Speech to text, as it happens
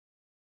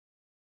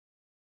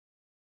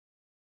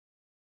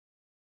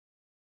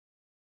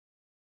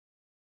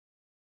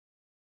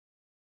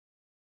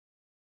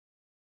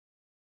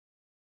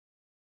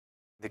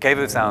The Cave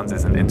of Sounds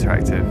is an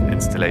interactive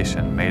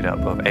installation made up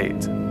of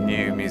 8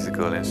 new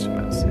musical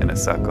instruments in a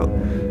circle,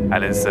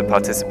 and it's a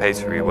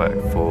participatory work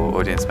for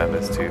audience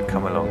members to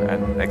come along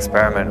and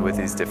experiment with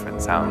these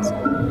different sounds.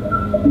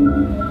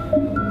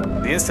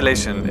 The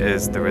installation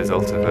is the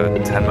result of a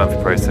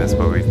 10-month process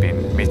where we've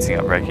been meeting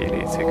up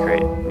regularly to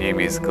create new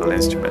musical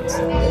instruments.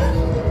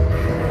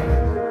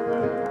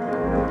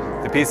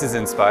 The piece is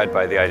inspired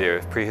by the idea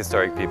of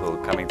prehistoric people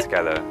coming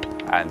together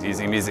and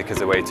using music as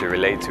a way to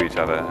relate to each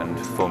other and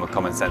form a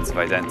common sense of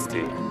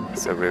identity.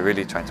 So we're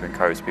really trying to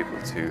encourage people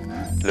to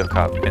look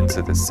up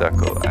into this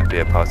circle and be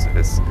a part of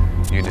this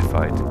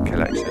unified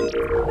collection.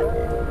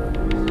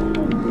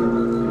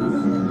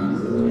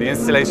 The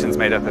installation is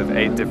made up of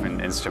 8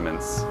 different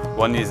instruments.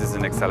 One uses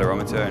an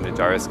accelerometer and a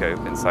gyroscope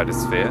inside a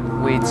sphere,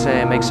 which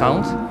makes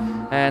sound,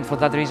 and for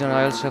that reason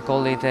I also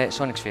call it a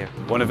sonic sphere.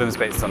 One of them is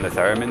based on the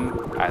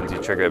theremin, and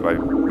you trigger it by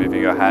moving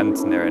your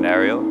hand near an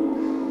aerial.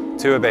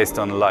 2 are based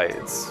on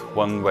lights,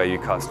 one where you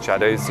cast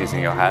shadows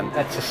using your hand.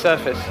 That's a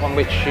surface on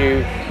which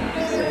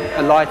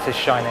a light is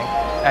shining,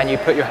 and you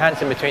put your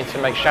hands in between to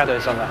make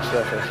shadows on that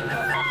surface.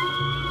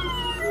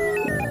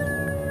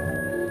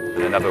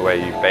 And another way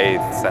you bathe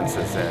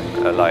sensors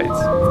in a light.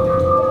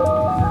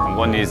 And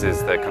one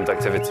uses the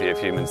conductivity of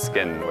human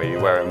skin, where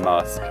you wear a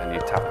mask and you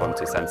tap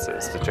onto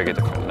sensors to trigger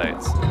different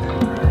notes.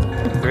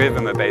 3 of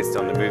them are based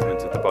on the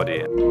movement of the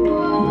body.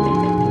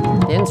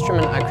 The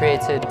instrument I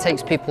created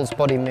takes people's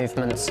body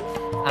movements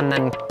and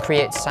then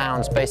creates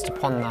sounds based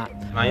upon that.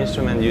 My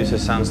instrument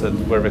uses sounds that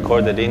were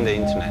recorded in the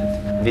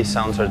internet. These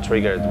sounds are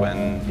triggered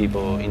when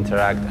people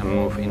interact and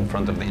move in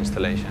front of the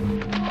installation.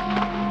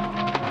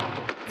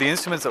 The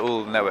instruments are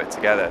all networked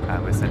together,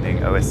 and we're sending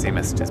OSC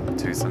messages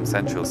to some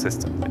central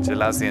system, which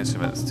allows the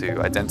instruments to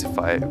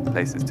identify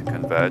places to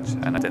converge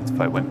and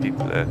identify when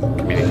people are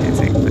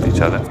communicating with each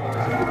other.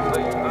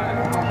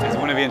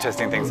 One of the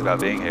interesting things about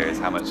being here is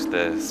how much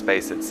the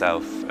space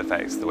itself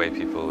affects the way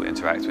people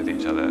interact with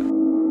each other.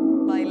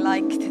 I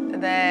liked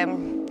the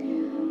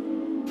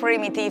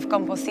primitive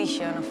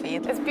composition of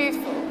it. It's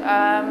beautiful.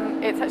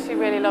 It's actually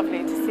really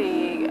lovely to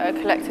see a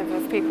collective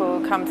of people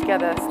come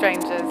together,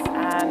 strangers,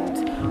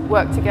 and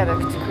work together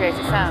to create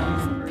a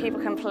sound. People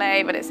can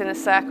play, but it's in a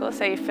circle,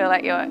 so you feel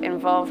like you're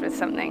involved with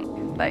something.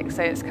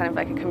 So it's kind of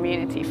like a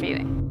community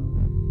feeling.